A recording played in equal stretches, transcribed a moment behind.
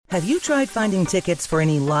Have you tried finding tickets for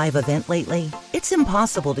any live event lately? It's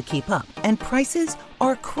impossible to keep up, and prices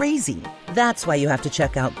are crazy. That's why you have to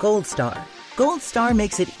check out Gold Star. Gold Star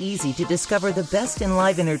makes it easy to discover the best in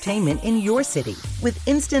live entertainment in your city with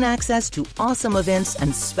instant access to awesome events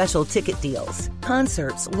and special ticket deals.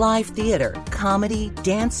 Concerts, live theater, comedy,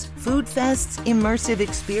 dance, food fests, immersive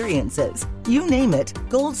experiences. You name it,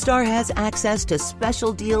 Gold Star has access to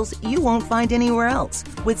special deals you won't find anywhere else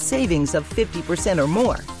with savings of 50% or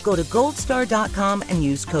more. Go to goldstar.com and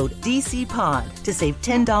use code DCPOD to save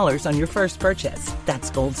 $10 on your first purchase. That's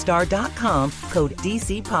goldstar.com, code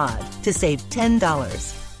DCPOD to save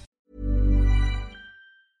 $10.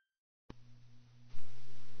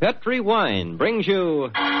 Petri Wine brings you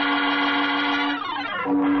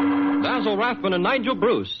Basil Rathbone and Nigel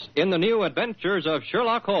Bruce in the new adventures of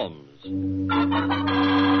Sherlock Holmes.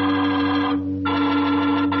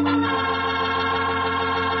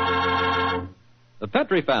 The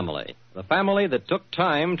Petri family, the family that took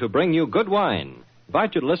time to bring you good wine. I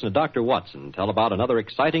invite you to listen to Dr. Watson tell about another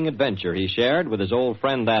exciting adventure he shared with his old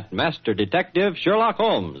friend, that master detective, Sherlock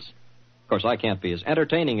Holmes. Of course, I can't be as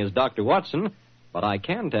entertaining as Dr. Watson, but I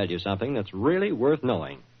can tell you something that's really worth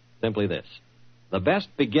knowing. Simply this. The best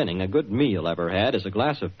beginning a good meal ever had is a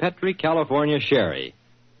glass of Petri California Sherry.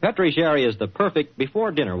 Petri Sherry is the perfect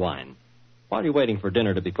before-dinner wine. While you're waiting for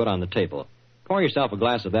dinner to be put on the table, pour yourself a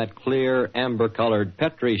glass of that clear, amber-colored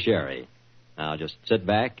Petri Sherry. Now, just sit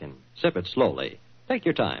back and sip it slowly. Take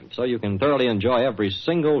your time so you can thoroughly enjoy every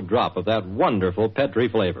single drop of that wonderful Petri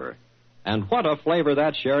flavor. And what a flavor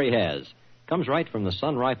that sherry has. Comes right from the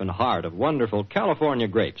sun-ripened heart of wonderful California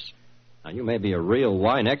grapes. Now, you may be a real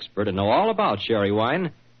wine expert and know all about sherry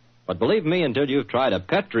wine, but believe me, until you've tried a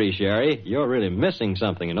Petri Sherry, you're really missing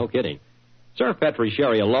something, and no kidding. Serve Petri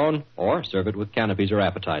Sherry alone, or serve it with canapes or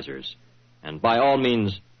appetizers. And by all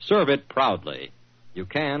means, serve it proudly. You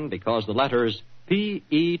can because the letters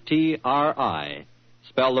P-E-T-R-I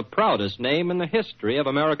spell the proudest name in the history of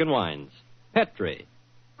American wines. Petri.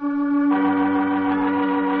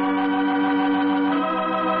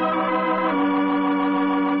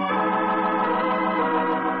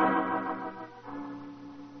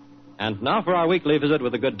 And now for our weekly visit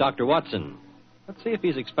with the good Dr. Watson. Let's see if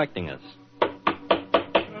he's expecting us.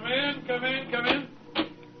 Come in.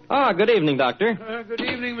 Ah, good evening, Doctor. Good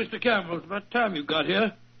evening, Mr. Campbell. It's about time you got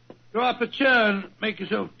here. Draw up a chair and make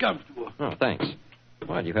yourself comfortable. Oh, thanks.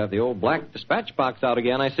 Well, you have the old black dispatch box out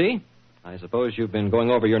again, I see. I suppose you've been going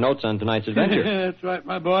over your notes on tonight's adventure. That's right,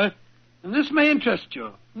 my boy. And this may interest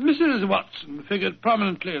you. Mrs. Watson figured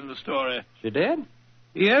prominently in the story. She did?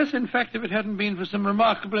 Yes, in fact, if it hadn't been for some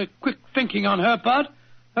remarkably quick thinking on her part,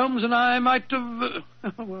 Holmes and I might have...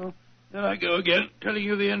 well, there I go again, telling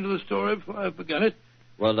you the end of the story before I forget it.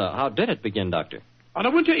 Well, how did it begin, Doctor? On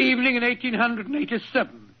a winter evening in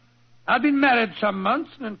 1887. I'd been married some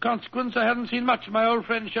months, and in consequence I hadn't seen much of my old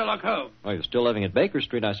friend Sherlock Holmes. Oh, you're still living at Baker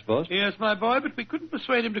Street, I suppose? Yes, my boy, but we couldn't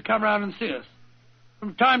persuade him to come round and see us.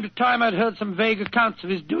 From time to time I'd heard some vague accounts of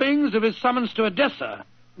his doings, of his summons to Odessa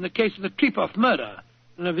in the case of the Trepoff murder,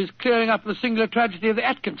 and of his clearing up the singular tragedy of the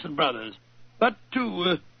Atkinson brothers. But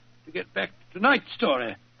to get back to tonight's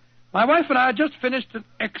story, my wife and I had just finished an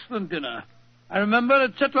excellent dinner. I remember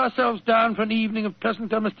had settled ourselves down for an evening of pleasant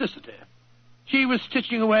domesticity. She was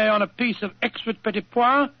stitching away on a piece of exquisite petit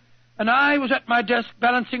pois, and I was at my desk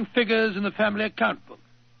balancing figures in the family account book.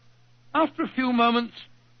 After a few moments,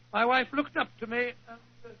 my wife looked up to me and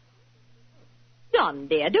said, John,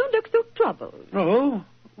 dear, don't look so troubled. "Oh,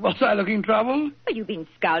 was I looking troubled?" Well, you've been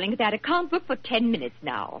scowling at that account book for 10 minutes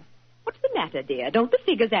now. What's the matter, dear? Don't the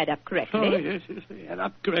figures add up correctly? Oh, yes, they add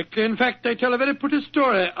up correctly. In fact, they tell a very pretty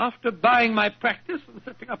story. After buying my practice and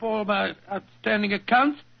setting up all my outstanding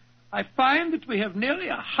accounts, I find that we have nearly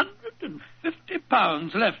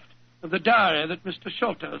 £150 left of the diary that Mr.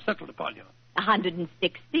 Sholto settled upon you.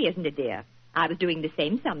 160, isn't it, dear? I was doing the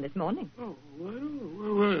same sum this morning. Oh,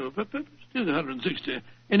 well, but still 160.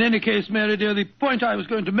 In any case, Mary, dear, the point I was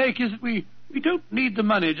going to make is that we don't need the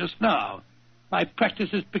money just now. My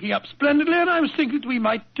practice is picking up splendidly, and I was thinking that we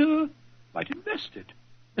might invest it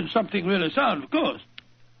in something really sound, of course.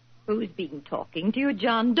 Who's been talking to you,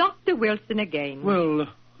 John? Dr. Wilson again. Well,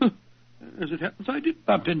 as it happens, I did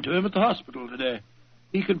bump into him at the hospital today.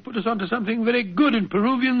 He can put us onto something very good in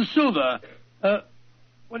Peruvian silver.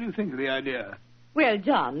 What do you think of the idea? Well,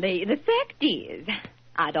 John, the fact is,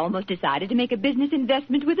 I'd almost decided to make a business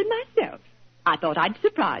investment with it myself. I thought I'd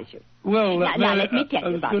surprise you. Well, now let me tell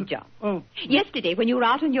you about it, John. Oh. Yesterday, when you were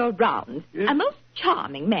out on your rounds, yes? a most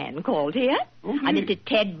charming man called here. Oh, a Mr.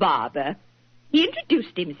 Ted Barber. He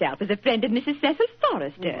introduced himself as a friend of Mrs. Cecil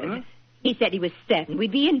Forrester's. What? He said he was certain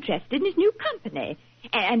we'd be interested in his new company.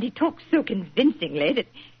 And he talked so convincingly that,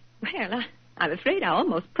 well, I'm afraid I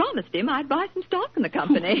almost promised him I'd buy some stock in the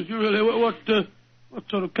company. Did you really? What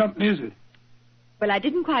sort of company is it? Well, I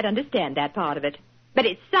didn't quite understand that part of it, but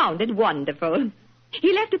it sounded wonderful.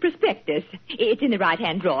 He left a prospectus. It's in the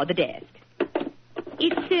right-hand drawer of the desk.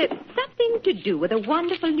 It's something to do with a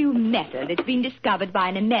wonderful new metal that's been discovered by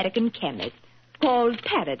an American chemist called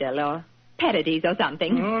Paradol or Paradies or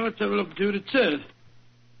something. Oh, let's have a look and see what it says.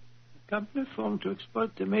 A company formed to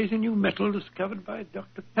exploit the amazing new metal discovered by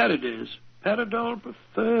Dr. Paradies. Paradol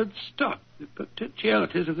preferred stock. The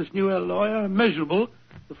potentialities of this new alloy are immeasurable.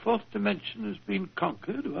 The fourth dimension has been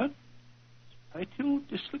conquered. What? Spatial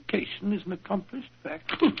dislocation is an accomplished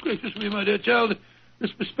fact. Oh, gracious me, my dear child.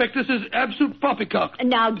 This prospectus is absolute poppycock.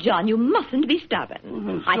 Now, John, you mustn't be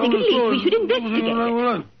stubborn. I think at least we should investigate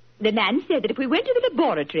it. The man said that if we went to the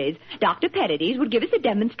laboratories, Dr. Paradies would give us a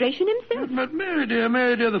demonstration himself. But Mary dear,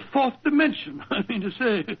 the fourth dimension. I mean to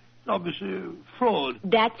say, it's obviously a fraud.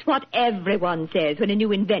 That's what everyone says when a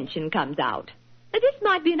new invention comes out. This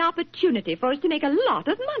might be an opportunity for us to make a lot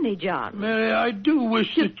of money, John. Mary, I do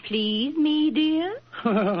wish to please me, dear.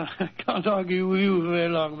 Well, I can't argue with you very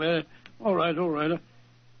long, Mary. All right.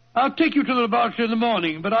 I'll take you to the laboratory in the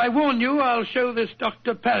morning, but I warn you, I'll show this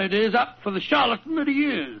Dr. Paradies up for the charlatan that he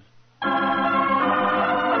is.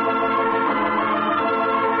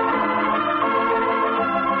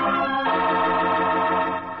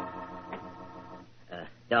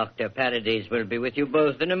 Dr. Paradies will be with you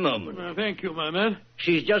both in a moment. Thank you, my man.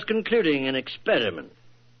 She's just concluding an experiment.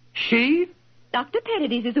 She? Dr.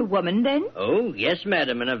 Paradies is a woman, then? Oh, yes,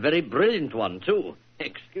 madam, and a very brilliant one, too.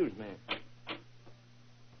 Excuse me.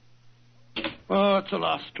 Oh, it's the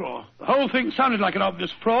last straw. The whole thing sounded like an obvious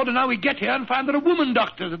fraud, and now we get here and find there are woman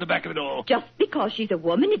doctors at the back of it all. Just because she's a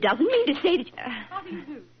woman, it doesn't mean to say that... How do you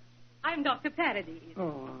do? I'm Dr. Paradies.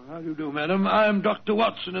 Oh, how do you do, madam? I'm Dr.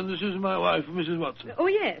 Watson, and this is my wife, Mrs. Watson. Oh,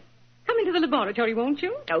 yes. Come into the laboratory, won't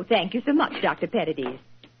you? Oh, thank you so much, Dr. Paradies.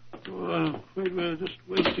 Oh, I'm afraid we're just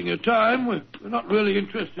wasting your time. We're not really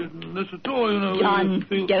interested in this at all, you know. John,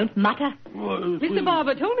 don't mutter. Mr.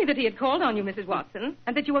 Barber told me that he had called on you, Mrs. Watson,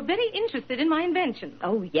 and that you were very interested in my invention.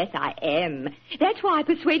 Oh, yes, I am. That's why I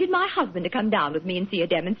persuaded my husband to come down with me and see a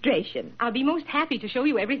demonstration. I'll be most happy to show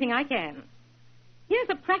you everything I can. Here's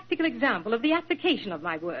a practical example of the application of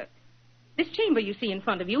my work. This chamber you see in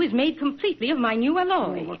front of you is made completely of my new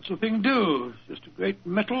alloy. Oh, what's the thing do? It's just a great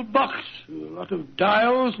metal box with a lot of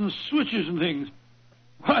dials and switches and things.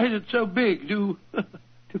 Why is it so big? Do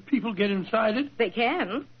people get inside it? They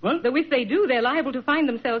can. What? Though if they do, they're liable to find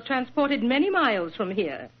themselves transported many miles from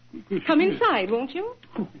here. Come inside, won't you?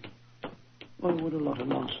 Oh, what a lot of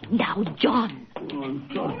nonsense. Now, John.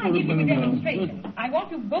 I give you the demonstration. I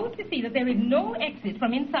want you both to see that there is no exit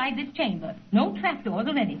from inside this chamber. No trapdoors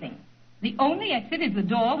or anything. The only exit is the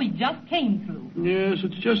door we just came through. Yes,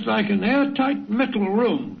 it's just like an airtight metal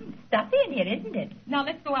room. Stuffy in here, isn't it? Now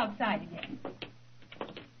let's go outside again.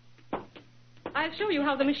 I'll show you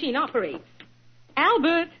how the machine operates.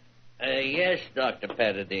 Albert! Yes, Dr.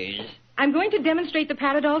 Paradies. I'm going to demonstrate the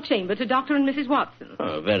Paradol chamber to Dr. and Mrs. Watson.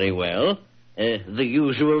 Oh, very well. The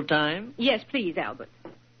usual time? Yes, please, Albert.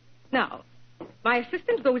 Now, my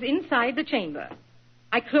assistant goes inside the chamber.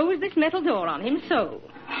 I close this metal door on him, so.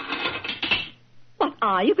 What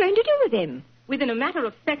are you going to do with him? Within a matter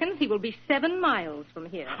of seconds, he will be 7 miles from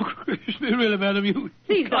here. Oh, really, madam, you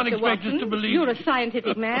Please, can't Dr. expect Watson, us to believe. You're a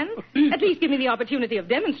scientific man. At least give me the opportunity of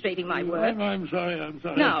demonstrating my work. I'm sorry.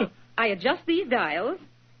 Now, I adjust these dials,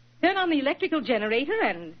 turn on the electrical generator,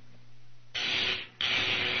 and...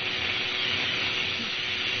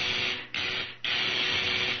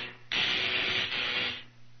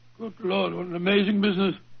 Good Lord, what an amazing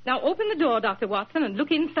business. Now open the door, Dr. Watson, and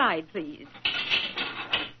look inside, please.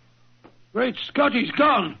 Great Scott, he's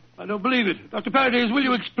gone. I don't believe it. Dr. Paradies, will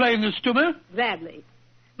you explain this to me? Gladly.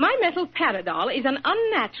 My metal Paradol is an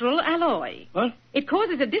unnatural alloy. What? It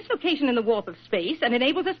causes a dislocation in the warp of space and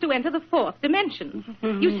enables us to enter the 4th dimension.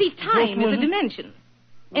 You see, time is a dimension.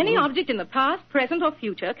 Any object in the past, present, or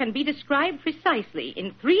future can be described precisely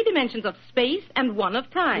in 3 dimensions of space and 1 of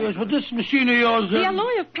time. Yes, but this machine of yours... The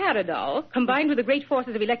alloy of Paradol, combined with the great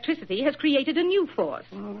forces of electricity, has created a new force.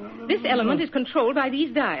 This element is controlled by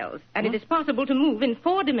these dials, and it is possible to move in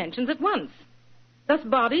 4 dimensions at once. Thus,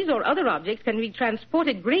 bodies or other objects can be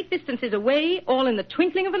transported great distances away, all in the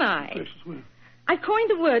twinkling of an eye. I've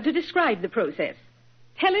coined a word to describe the process.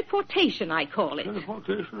 Teleportation, I call it.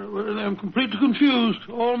 Teleportation? Well, I'm completely confused.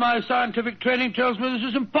 All my scientific training tells me this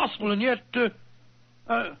is impossible, and yet...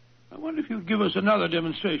 I wonder if you'd give us another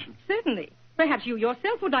demonstration. Certainly. Perhaps you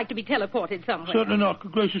yourself would like to be teleported somewhere. Certainly not.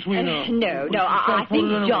 Good gracious, we know. No, I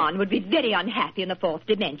think John would be very unhappy in the fourth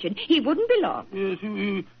dimension. He wouldn't belong. Yes,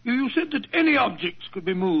 you said that any objects could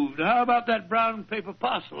be moved. How about that brown paper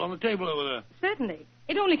parcel on the table over there? Certainly.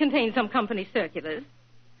 It only contains some company circulars.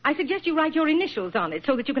 I suggest you write your initials on it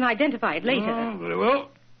so that you can identify it later. Oh, very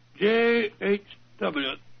well.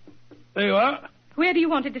 J.H.W. There you are. Where do you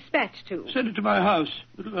want it dispatched to? Send it to my house.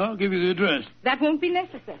 I'll give you the address. That won't be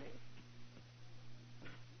necessary.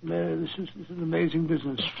 Man, this is an amazing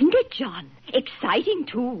business. Isn't it, John? Exciting,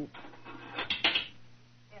 too.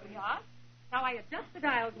 There we are. Now I adjust the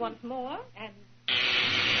dials once more and...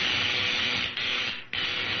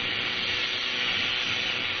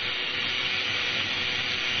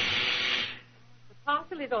 The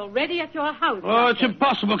parcel is already at your house. Oh, it's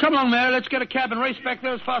impossible. Come along, Mary. Let's get a cab and race back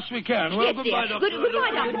there as fast as we can. Well, Yes, goodbye, dear. Doctor.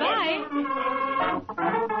 Goodbye, Doctor. Bye.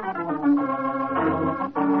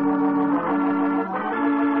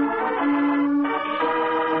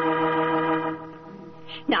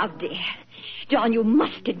 Now, dear, John, you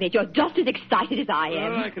must admit you're just as excited as I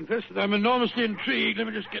am. Well, I confess that I'm enormously intrigued. Let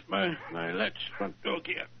me just get my latch front door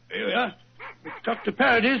key. Here we are. Dr.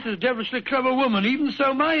 Paradis is a devilishly clever woman. Even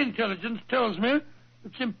so, my intelligence tells me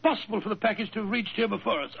it's impossible for the package to have reached here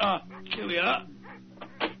before us. Here we are.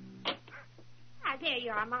 There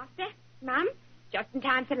you are, Master. Mum, just in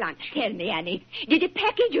time for lunch. Tell me, Annie, did a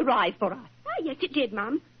package arrive for us? Oh, yes, it did,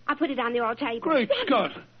 Mum. I put it on the old table. Great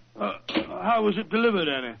Scott. How was it delivered,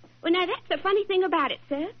 Annie? Well, now, that's the funny thing about it,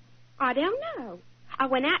 sir. I don't know. I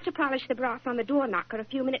went out to polish the brass on the door knocker a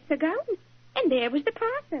few minutes ago, and there was the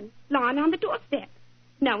parcel, lying on the doorstep.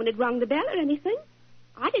 No one had rung the bell or anything.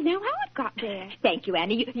 I didn't know how it got there. Thank you,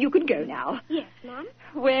 Annie. You can go now. Yes, Mum.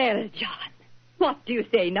 Well, John, what do you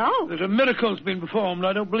say now? That a miracle's been performed.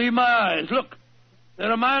 I don't believe my eyes. Look,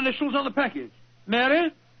 there are my initials on the package.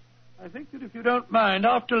 Mary, I think that if you don't mind,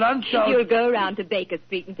 after lunch You'll go round to Baker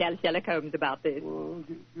Street and tell Sherlock Holmes about this. Oh,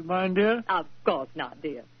 do you mind, dear? Of course not,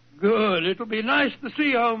 dear. Good. It'll be nice to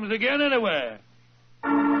see Holmes again anyway.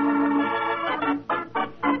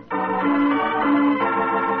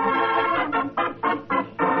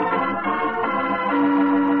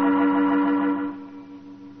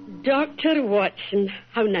 Dr. Watson,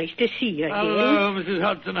 how nice to see you again. Hello, Mrs.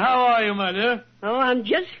 Hudson. How are you, my dear? Oh, I'm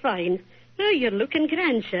just fine. Oh, you're looking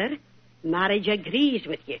grand, sir. Marriage agrees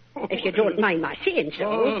with you, if you don't mind my saying so.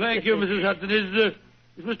 Oh, thank you, Mrs. Hudson.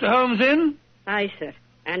 Is Mr. Holmes in? Aye, sir.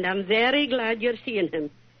 And I'm very glad you're seeing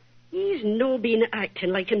him. He's no been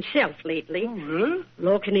acting like himself lately. Oh, really?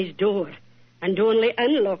 Locking his door and only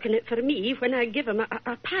unlocking it for me when I give him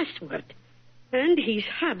a password. And he's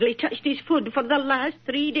hardly touched his food for the last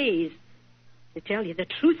 3 days. To tell you the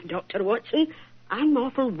truth, Dr. Watson, I'm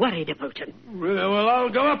awful worried about him. Really? Well, I'll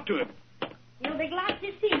go up to him. He'll be glad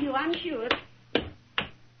to see you, I'm sure.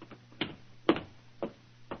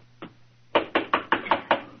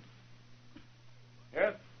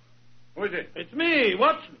 Yes? Who is it? It's me,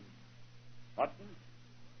 Watson. Watson?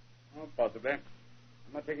 Oh, possibly. I'm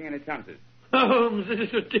not taking any chances. Holmes, this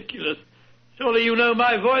is ridiculous. Surely you know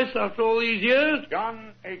my voice after all these years?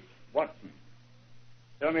 John H. Watson.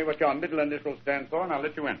 Tell me what your middle initial stands for, and I'll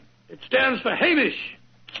let you in. It stands for Hamish.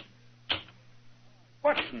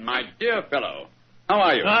 Watson, my dear fellow. How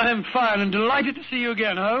are you? I'm fine and delighted to see you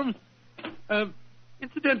again, Holmes.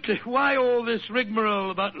 Incidentally, why all this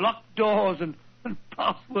rigmarole about locked doors and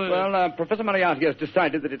passwords? Well, Professor Moriarty has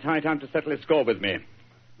decided that it's high time to settle his score with me.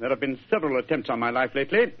 There have been several attempts on my life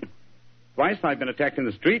lately. Twice I've been attacked in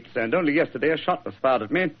the streets, and only yesterday a shot was fired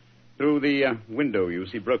at me through the window you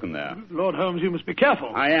see broken there. Lord Holmes, you must be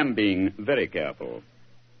careful. I am being very careful.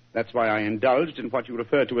 That's why I indulged in what you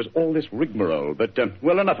refer to as all this rigmarole. But,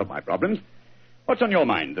 well, enough of my problems. What's on your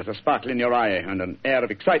mind? There's a sparkle in your eye and an air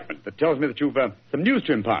of excitement that tells me that you've some news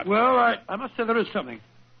to impart. Well, I must say there is something.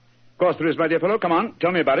 Of course there is, my dear fellow. Come on,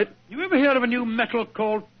 tell me about it. You ever hear of a new metal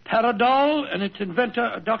called Paradol and its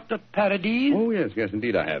inventor, Dr. Paradis? Oh, yes,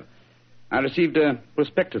 indeed I have. I received a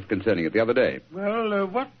prospectus concerning it the other day. Well,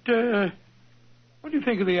 what do you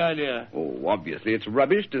think of the idea? Oh, obviously it's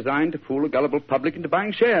rubbish designed to fool a gullible public into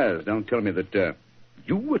buying shares. Don't tell me that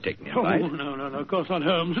you were taking advice. Oh, no, of course not,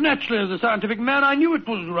 Holmes. Naturally, as a scientific man, I knew it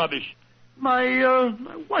was rubbish. My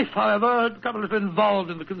wife, however, had become a little involved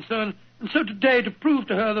in the concern, and so today, to prove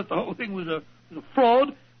to her that the whole thing was a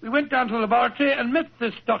fraud, we went down to the laboratory and met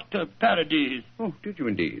this Dr. Paradis. Oh, did you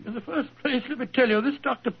indeed? In the first place, let me tell you, this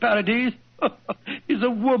Dr. Paradis is a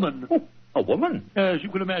woman. Oh, a woman? As you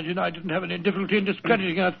can imagine, I didn't have any difficulty in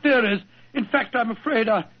discrediting her theories. In fact, I'm afraid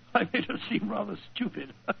I made her seem rather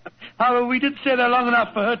stupid. However, we did stay there long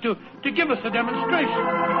enough for her to give us a demonstration.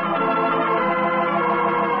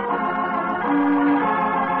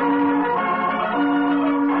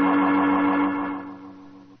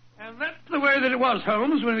 And that's the way that it was,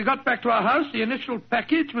 Holmes. When we got back to our house, the initial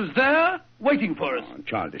package was there, waiting for us. Oh,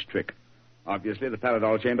 childish trick. Obviously, the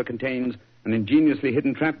Paradol chamber contains an ingeniously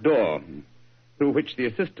hidden trap door, through which the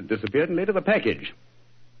assistant disappeared and later the package.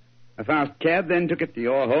 A fast cab then took it to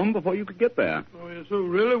your home before you could get there. Oh, yes, oh,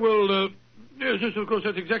 really? Well, yes, of course,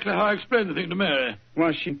 that's exactly how I explained the thing to Mary.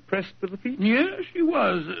 Was she pressed with the feet? Yes, she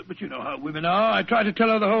was. But you know how women are. I tried to tell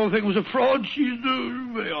her the whole thing was a fraud. She's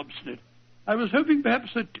very obstinate. I was hoping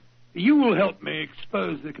perhaps that you will help me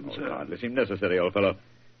expose the concern. Oh, hardly seemed necessary, old fellow.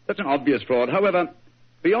 Such an obvious fraud. However,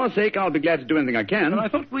 for your sake, I'll be glad to do anything I can. Well, I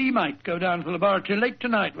thought we might go down to the laboratory late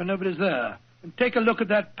tonight when nobody's there and take a look at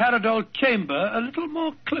that Paradol chamber a little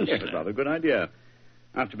more closely. Yes, it's rather a good idea.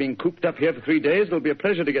 After being cooped up here for 3 days, it'll be a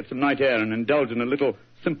pleasure to get some night air and indulge in a little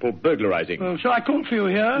simple burglarizing. Well, shall I call for you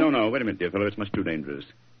here? No, wait a minute, dear fellow. It's much too dangerous.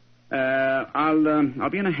 I'll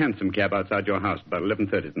be in a hansom cab outside your house about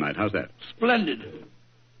 11:30 tonight. How's that? Splendid.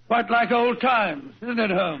 Quite like old times, isn't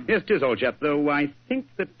it, Holmes? Yes, it is, old chap, though I think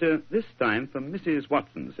that this time, for Mrs.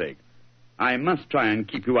 Watson's sake, I must try and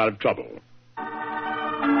keep you out of trouble.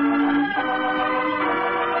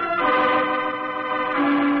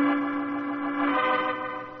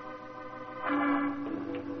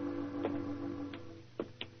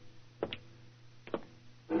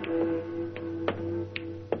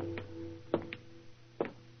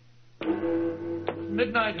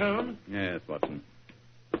 Midnight, Holmes. Yes, Watson.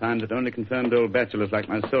 Time that only confirmed old bachelors like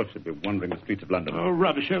myself should be wandering the streets of London. Oh,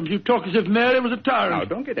 rubbish, Holmes. You talk as if Mary was a tyrant. Now,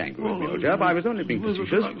 don't get angry with me, old chap. I was only being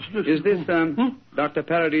facetious. Is this, Dr.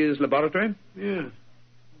 Parady's laboratory? Yes.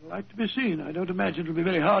 I'd like to be seen. I don't imagine it'll be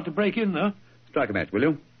very hard to break in, though. Strike a match, will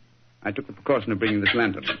you? I took the precaution of bringing this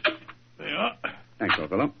lantern. There you are. Thanks, old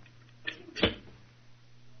fellow.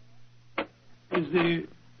 Is the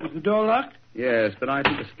door locked? Yes, but I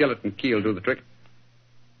think a skeleton key will do the trick.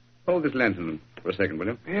 Hold this lantern for a second, will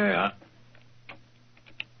you? Here you are.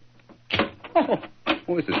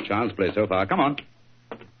 Oh, this is child's play so far. Come on.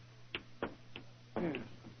 Yes.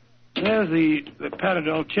 There's the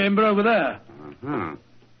Paradol chamber over there. Uh-huh.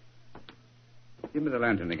 Give me the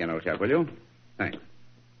lantern again, old chap, will you? Thanks.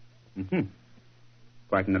 Mm-hmm.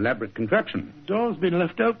 Quite an elaborate contraption. The door's been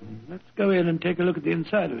left open. Let's go in and take a look at the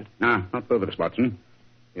inside of it. Not both of us, Watson.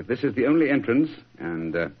 If this is the only entrance,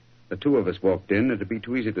 and the two of us walked in, it'd be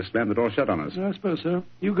too easy to slam the door shut on us. I suppose so.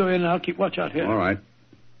 You go in and I'll keep watch out here. All right.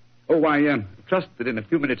 Oh, I trust that in a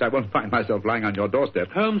few minutes I won't find myself lying on your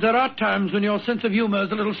doorstep. Holmes, there are times when your sense of humor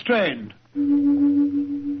is a little strained.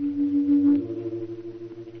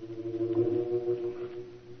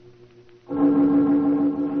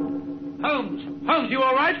 Holmes, you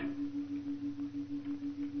all right?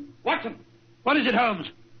 Watson! What is it, Holmes?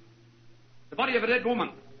 The body of a dead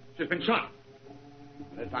woman. She's been shot.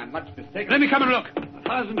 Unless I'm much mistaken. Let me come and look.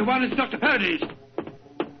 1,000 to 1 is Dr. Parady's.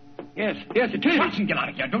 Yes, it is. Watson, get out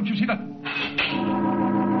of here. Don't you see the...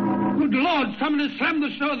 Good Lord, someone has slammed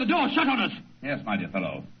the door shut on us. Yes, my dear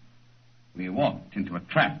fellow. We walked into a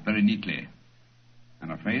trap very neatly.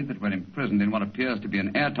 I'm afraid that we're imprisoned in what appears to be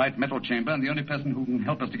an airtight metal chamber, and the only person who can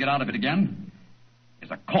help us to get out of it again is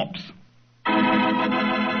a corpse.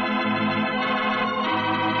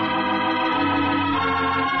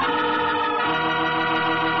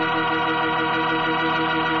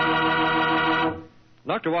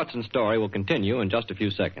 Dr. Watson's story will continue in just a few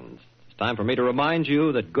seconds. It's time for me to remind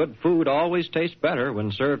you that good food always tastes better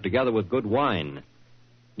when served together with good wine.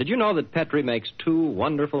 Did you know that Petri makes 2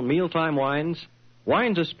 wonderful mealtime wines?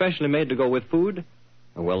 Wines especially made to go with food?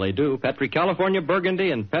 Well, they do. Petri California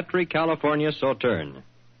Burgundy and Petri California Sauterne.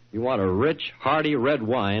 You want a rich, hearty red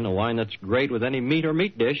wine, a wine that's great with any meat or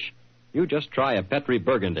meat dish, you just try a Petri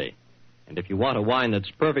Burgundy. And if you want a wine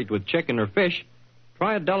that's perfect with chicken or fish,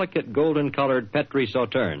 try a delicate golden-colored Petri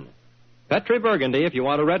Sauterne. Petri Burgundy if you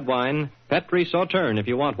want a red wine, Petri Sauterne if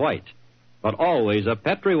you want white. But always a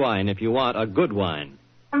Petri wine if you want a good wine.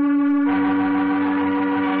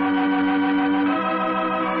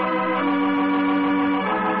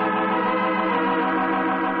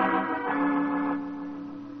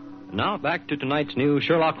 Now back to tonight's new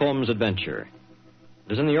Sherlock Holmes adventure.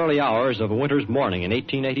 It is in the early hours of a winter's morning in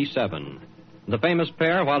 1887. The famous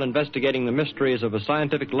pair, while investigating the mysteries of a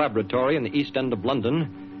scientific laboratory in the East End of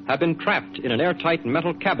London, have been trapped in an airtight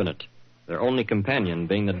metal cabinet, their only companion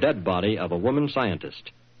being the dead body of a woman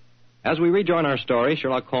scientist. As we rejoin our story,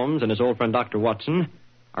 Sherlock Holmes and his old friend Dr. Watson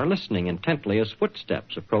are listening intently as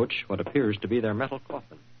footsteps approach what appears to be their metal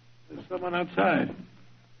coffin. There's someone outside.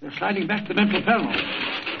 They're sliding back the metal panel.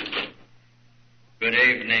 Good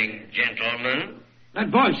evening, gentlemen. That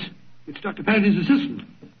voice. It's Dr. Parady's assistant.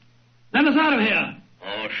 Let us out of here.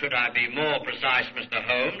 Or should I be more precise, Mr.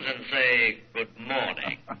 Holmes, and say good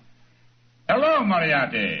morning? Hello,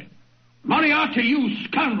 Moriarty. Moriarty, you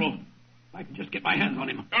scoundrel. If I can just get my hands on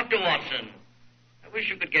him. Dr. Watson, I wish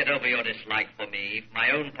you could get over your dislike for me. For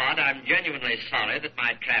my own part, I'm genuinely sorry that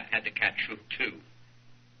my trap had to catch you, too.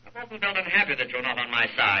 I've often felt unhappy that you're not on my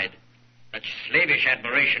side. Such slavish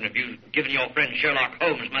admiration of you given your friend Sherlock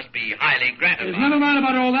Holmes must be highly gratifying. There's never mind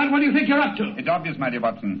about all that. What do you think you're up to? It's obvious, my dear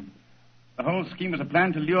Watson. The whole scheme was a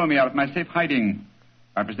plan to lure me out of my safe hiding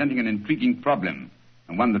by presenting an intriguing problem,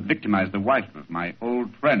 and one that victimized the wife of my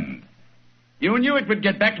old friend. You knew it would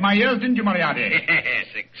get back to my ears, didn't you, Moriarty? Yes,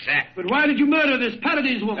 exactly. But why did you murder this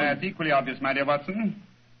Paradise woman? It's equally obvious, my dear Watson.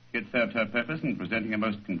 She had served her purpose in presenting a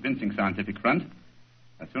most convincing scientific front.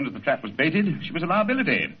 As soon as the trap was baited, she was a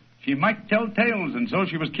liability. She might tell tales, and so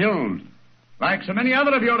she was killed. Like so many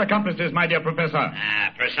other of your accomplices, my dear Professor.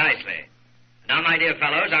 Ah, precisely. Now, my dear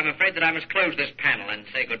fellows, I'm afraid that I must close this panel and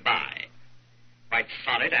say goodbye. Quite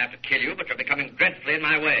sorry to have to kill you, but you're becoming dreadfully in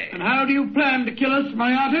my way. And how do you plan to kill us,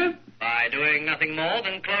 Moriarty? By doing nothing more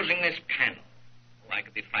than closing this panel. Oh, I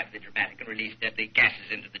could be frightfully dramatic and release deadly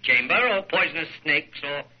gases into the chamber, or poisonous snakes,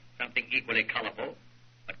 or something equally colorful.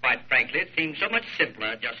 But quite frankly, it seems so much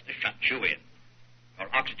simpler just to shut you in. Your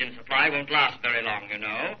oxygen supply won't last very long, you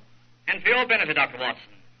know. And for your benefit, Dr.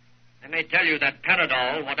 Watson, I may tell you that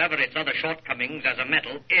Paradol, whatever its other shortcomings as a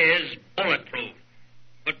metal, is bulletproof.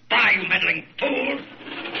 Goodbye, you meddling fools!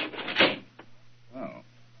 Well,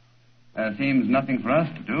 there seems nothing for us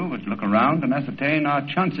to do but look around and ascertain our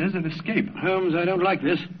chances of escape. Holmes, I don't like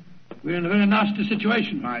this. We're in a very nasty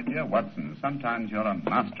situation. My dear Watson, sometimes you're a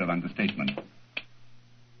master of understatement.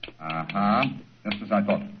 Aha, just as I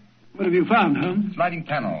thought. What have you found, Holmes? Sliding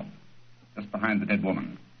panel, just behind the dead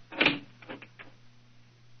woman.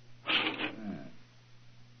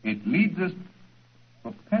 It leads us to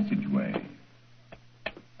a passageway.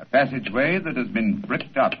 A passageway that has been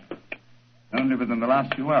bricked up only within the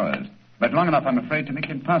last few hours. But long enough, I'm afraid, to make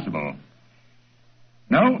it impossible.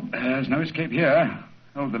 No, there's no escape here.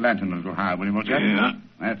 Hold the lantern a little higher, will you, old chap? Yeah.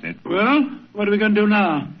 That's it. Well, what are we going to do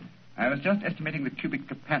now? I was just estimating the cubic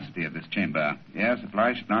capacity of this chamber. The air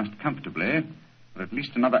supply should last comfortably for at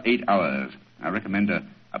least another 8 hours. I recommend a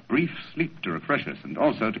brief sleep to refresh us and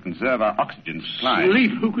also to conserve our oxygen supply.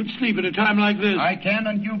 Sleep? Who could sleep at a time like this? I can,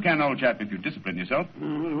 and you can, old chap, if you discipline yourself.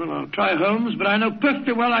 Well, I'll try, Holmes, but I know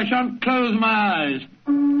perfectly well I shan't close my eyes.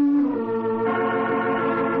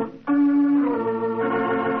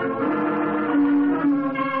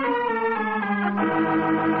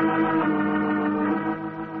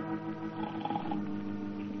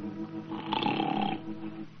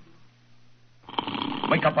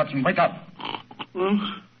 Wake up, Watson, wake up.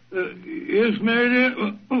 Yes, Mary dear.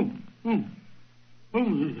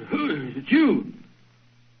 It's you.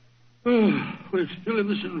 We're still in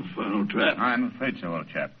this infernal trap. I'm afraid so, old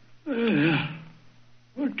chap.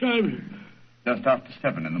 What time is it? Just after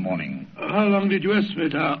 7 in the morning. How long did you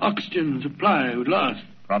estimate our oxygen supply would last?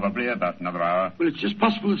 Probably about another hour. Well, it's just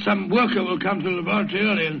possible that some worker will come to the laboratory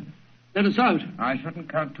early and let us out. I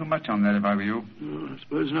shouldn't count too much on that if I were you. I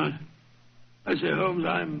suppose not. I say, Holmes,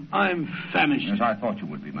 I'm famished. Yes, I thought you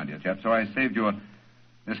would be, my dear chap, so I saved you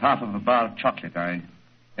this half of a bar of chocolate. I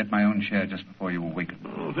ate my own share just before you awakened.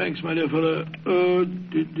 Oh, thanks, my dear fellow.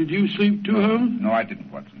 Did you sleep too, Holmes? No, I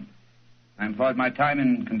didn't, Watson. I employed my time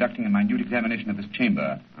in conducting a minute examination of this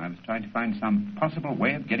chamber. I was trying to find some possible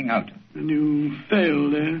way of getting out. And you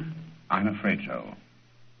failed, eh? I'm afraid so.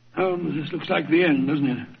 Holmes, this looks like the end, doesn't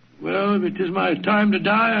it? Well, if it is my time to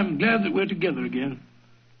die, I'm glad that we're together again.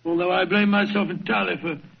 Although I blame myself entirely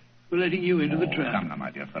for letting you into the trap. Come now, my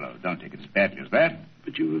dear fellow. Don't take it as badly as that.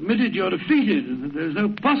 But you admitted you're defeated and that there's no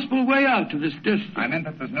possible way out of this destiny. I meant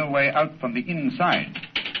that there's no way out from the inside.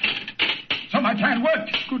 So my plan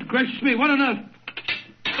worked. Good gracious me, what on earth?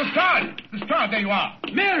 The star, there you are.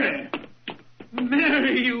 Mary!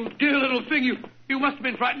 Mary, you dear little thing, you must have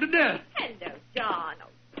been frightened to death. Hello, John. Oh,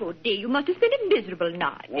 poor dear, you must have spent a miserable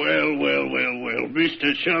night. Well.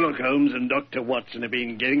 Mr. Sherlock Holmes and Dr. Watson have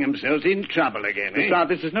been getting themselves in trouble again, eh? Sir,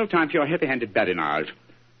 this is no time for your heavy-handed badinage.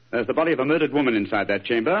 There's the body of a murdered woman inside that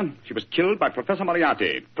chamber. She was killed by Professor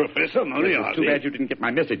Moriarty. Professor Moriarty? It's too bad you didn't get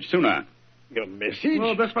my message sooner. Your message?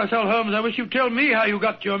 Well, bless my soul, Holmes, I wish you'd tell me how you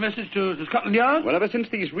got your message to Scotland Yard. Well, ever since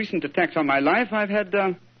these recent attacks on my life, I've had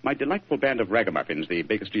my delightful band of ragamuffins, the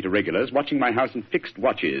Baker Street Irregulars, watching my house in fixed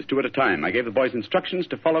watches, 2 at a time. I gave the boys instructions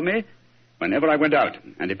to follow me whenever I went out.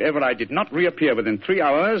 And if ever I did not reappear within 3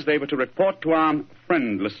 hours, they were to report to our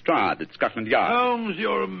friend Lestrade at Scotland Yard. Holmes,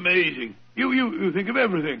 you're amazing. You think of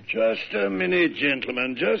everything. Just a minute,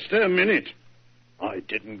 gentlemen, just a minute. I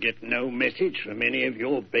didn't get no message from any of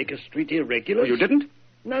your Baker Street irregulars. Oh, you didn't?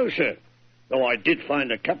 No, sir. Though I did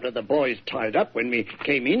find a couple of the boys tied up when we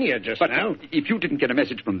came in here just now. If you didn't get a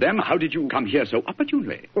message from them, how did you come here so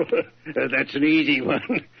opportunely? That's an easy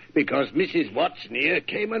one, because Mrs. Watson here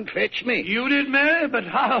came and fetched me. You did, Mary? But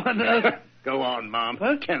how on earth... Go on, Mom.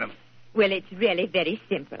 Tell 'em. Well, it's really very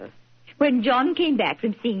simple. When John came back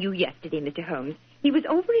from seeing you yesterday, Mr. Holmes, he was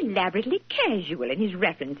over elaborately casual in his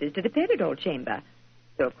references to the Peridot chamber.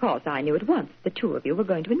 So, of course, I knew at once the two of you were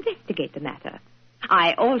going to investigate the matter.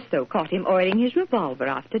 I also caught him oiling his revolver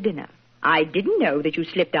after dinner. I didn't know that you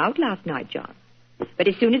slipped out last night, John. But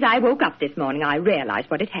as soon as I woke up this morning, I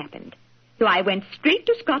realized what had happened. So I went straight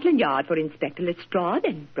to Scotland Yard for Inspector Lestrade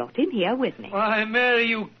and brought him here with me. Why, Mary,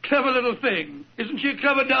 you clever little thing. Isn't she a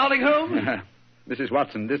clever darling, Holmes? Mrs.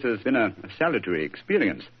 Watson, this has been a salutary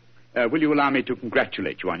experience. Will you allow me to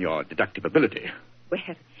congratulate you on your deductive ability?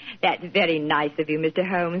 Well, that's very nice of you, Mr.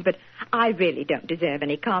 Holmes, but I really don't deserve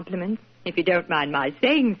any compliments, if you don't mind my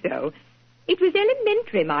saying so. It was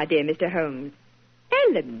elementary, my dear Mr. Holmes.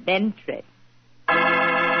 Elementary.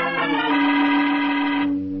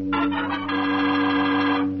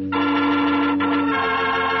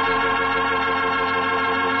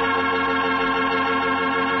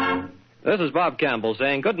 This is Bob Campbell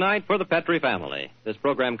saying good night for the Petrie family. This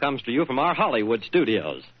program comes to you from our Hollywood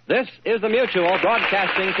studios. This is the Mutual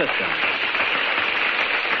Broadcasting System.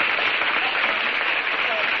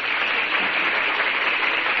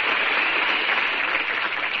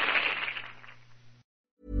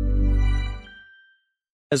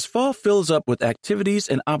 As fall fills up with activities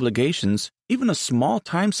and obligations, even a small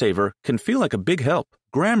time saver can feel like a big help.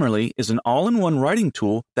 Grammarly is an all-in-one writing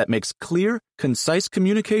tool that makes clear, concise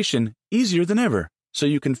communication easier than ever, so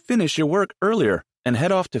you can finish your work earlier and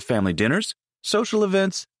head off to family dinners, social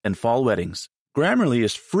events, and fall weddings. Grammarly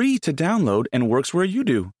is free to download and works where you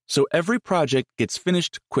do, so every project gets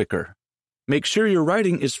finished quicker. Make sure your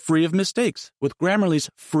writing is free of mistakes with Grammarly's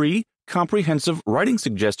free, comprehensive writing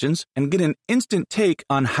suggestions and get an instant take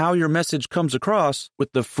on how your message comes across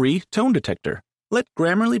with the free tone detector. Let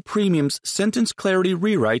Grammarly Premium's sentence clarity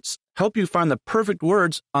rewrites help you find the perfect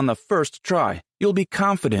words on the first try. You'll be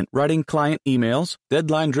confident writing client emails,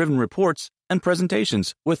 deadline-driven reports, and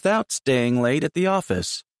presentations without staying late at the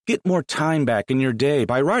office. Get more time back in your day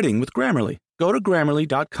by writing with Grammarly. Go to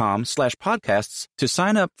Grammarly.com/podcasts to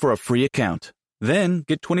sign up for a free account. Then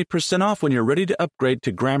get 20% off when you're ready to upgrade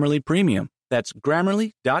to Grammarly Premium. That's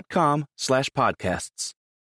Grammarly.com/podcasts.